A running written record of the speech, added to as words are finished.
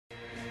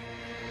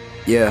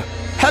Yeah.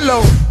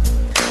 Hello.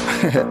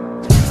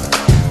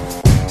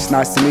 It's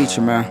nice to meet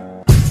you,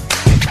 man.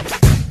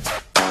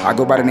 I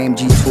go by the name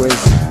G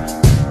Twizz.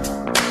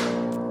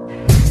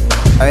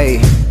 Hey.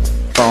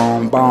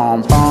 Boom,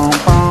 boom, boom,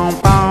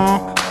 boom,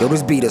 boom. Yo,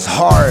 this beat is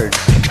hard.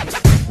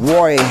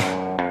 Boy.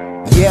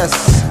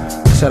 Yes.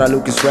 Shout out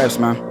Lucas Raps,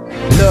 man.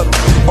 Look,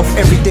 off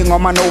everything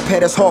on my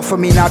notepad, it's hard for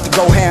me not to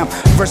go ham.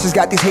 Versus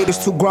got these haters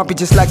too grumpy,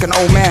 just like an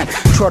old man.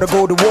 Try to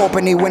go to war,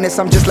 but they win this,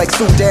 I'm just like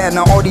Sudan.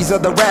 Now all these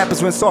other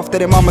rappers went softer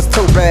than mama's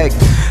toe bag.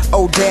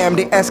 Oh damn,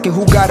 they asking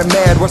who got him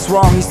mad. What's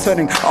wrong? He's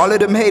turning all of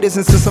them haters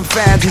into some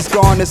fans. He's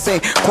gone to say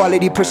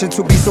quality pushing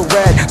to be so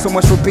rad. So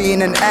much for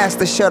being an ass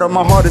to shut up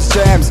my hardest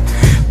jams.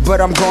 But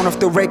I'm going off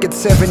the record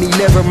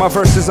 7-11. My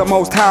verses are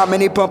most high,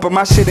 many bumping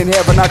my shit in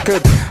heaven. I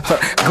could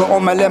go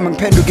on my lemon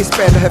pen to get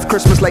spent. I have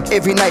Christmas like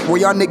every night where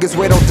y'all niggas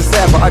wait on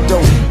December. I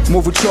don't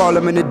move with y'all,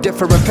 I'm in a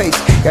different pace.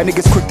 Y'all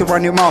niggas quick to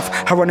run your mouth,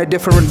 I run a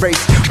different race.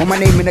 On my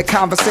name in a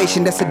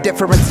conversation, that's a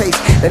different taste.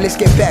 Now let's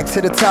get back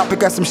to the topic,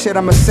 got some shit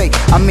I'ma say.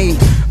 I mean,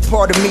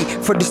 pardon me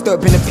for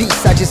disturbing the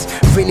peace. I just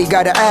really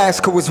gotta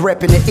ask who was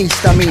repping the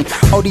East. I mean,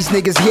 all these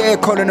niggas, yeah,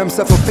 calling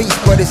themselves a beast.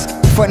 But it's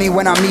funny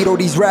when I meet all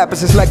these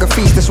rappers, it's like a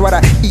feast. That's what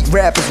I eat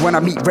rappers. When I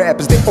meet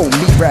rappers, they own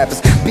meat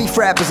rappers. Beef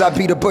rappers, I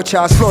be the butcher.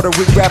 I slaughter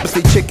weak rappers,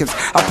 they chickens.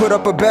 I put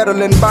up a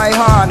battle in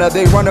Baihana,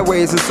 they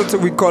runaways. And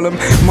sometimes we call them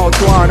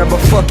Maltuana. But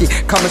fuck it,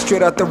 coming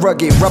straight out the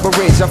rugged Rubber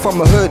Ridge, I'm from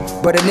the hood,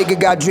 but a nigga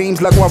got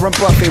dreams like Warren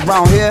Buffett.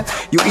 Round here,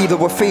 you either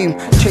a fiend,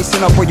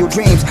 chasing up all your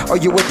dreams, or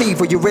you a thief,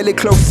 or you really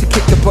close to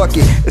kick the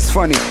bucket. It's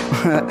funny,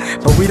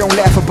 but we don't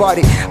laugh about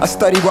it. I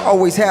study what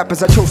always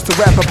happens, I chose to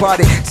rap about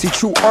it. See,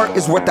 true art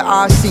is what the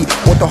eyes see,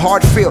 what the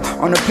heart feel.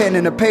 On the pen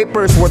and the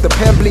paper is what the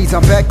pen bleeds.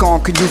 I'm back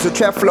on, could use a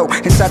trap flow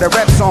inside a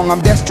rap song. I'm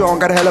that strong,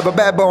 got a hell of a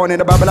backbone in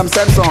the Bible I'm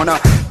Samson.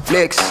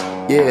 Flex,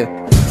 yeah.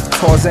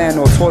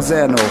 Torzano,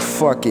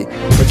 fuck it.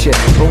 But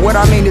yeah, but what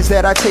I mean is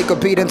that I take a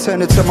beat and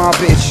turn it to my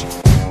bitch.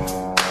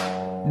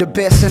 The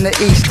best in the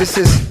East, this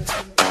is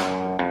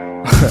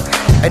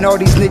and all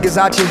these niggas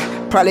out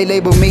here probably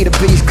label me the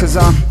beast, cause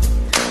I'm,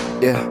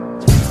 yeah.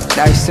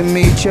 Nice to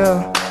meet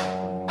ya.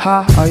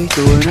 How are you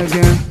doing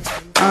again?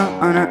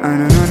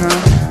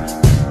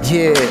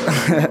 Yeah.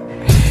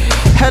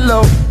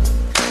 Hello.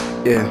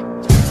 Yeah.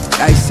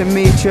 Nice to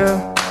meet ya.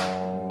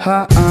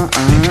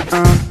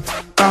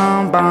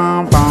 Bum,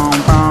 bum,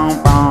 bum,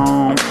 bum,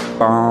 bum,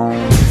 bum.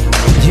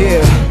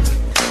 Yeah.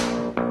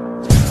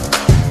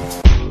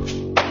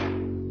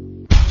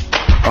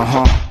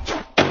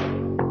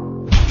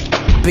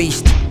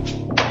 Beast.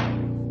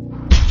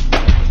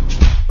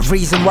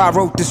 Reason why I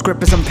wrote the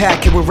script is I'm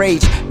packing with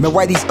rage. Man,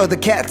 why these other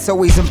cats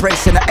always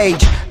embracing the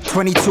age?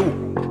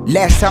 22.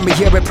 Last time we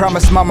hear it,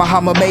 promised mama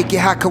I'ma make it.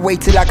 I could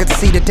wait till I could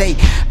see the day,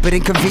 but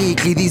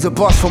inconveniently these are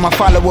boss for my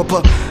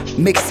follow-up.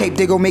 Mixtape,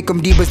 they gon' make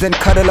them divas, then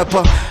cuddle up.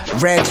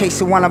 Rad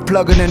chasing while I'm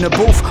plugging in the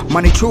booth.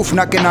 Money truth,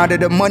 knocking out of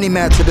the money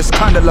man to this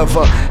kind of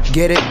lover.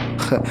 Get it?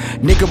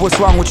 Nigga, what's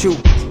wrong with you?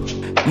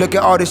 Look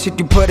at all the shit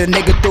you put a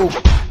nigga through.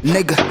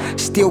 Nigga,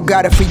 still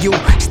got it for you.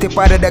 Step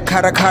out of that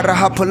cara,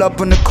 I pull up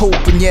on the coupe.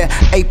 And yeah,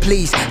 hey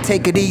please,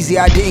 take it easy,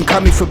 I didn't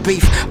come here for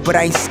beef, but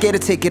I ain't scared to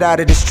take it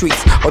out of the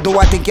streets. Although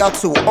I think y'all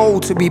too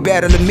old to be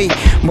battling me.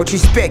 Much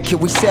respect, can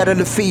we settle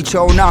the feature?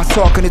 Oh, now I'm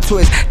talking to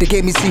Twizz, they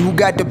gave me see who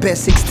got the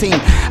best 16.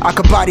 I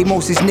could body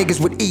most these niggas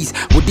with ease,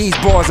 with these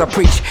bars I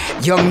preach.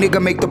 Young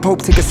nigga make the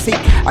Pope take a seat.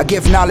 I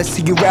give knowledge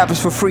to you rappers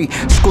for free.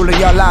 Schooling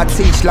y'all I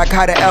teach, like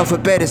how the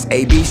alphabet is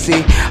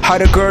ABC. How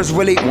the girls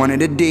really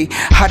wanted a D.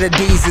 How the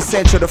D's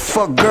essential. The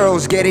fuck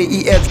girls get it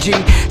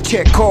EFG.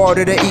 Check card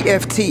to the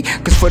EFT,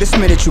 cause for this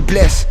minute you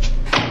blessed.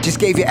 Just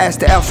gave your ass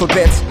the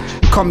alphabets.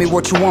 Call me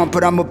what you want,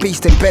 but I'm a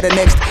beast and better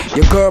next.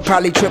 Your girl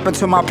probably tripping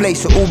to my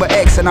place, so Uber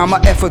X, and I'm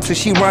an effort till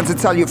she runs and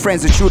tell your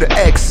friends that you the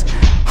ex.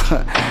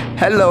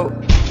 Hello,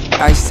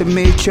 nice to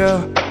meet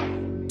ya.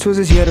 Twizz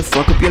is here to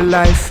fuck up your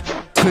life.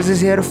 Twizz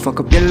is here to fuck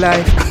up your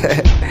life.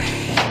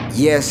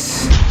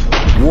 Yes,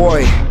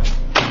 boy.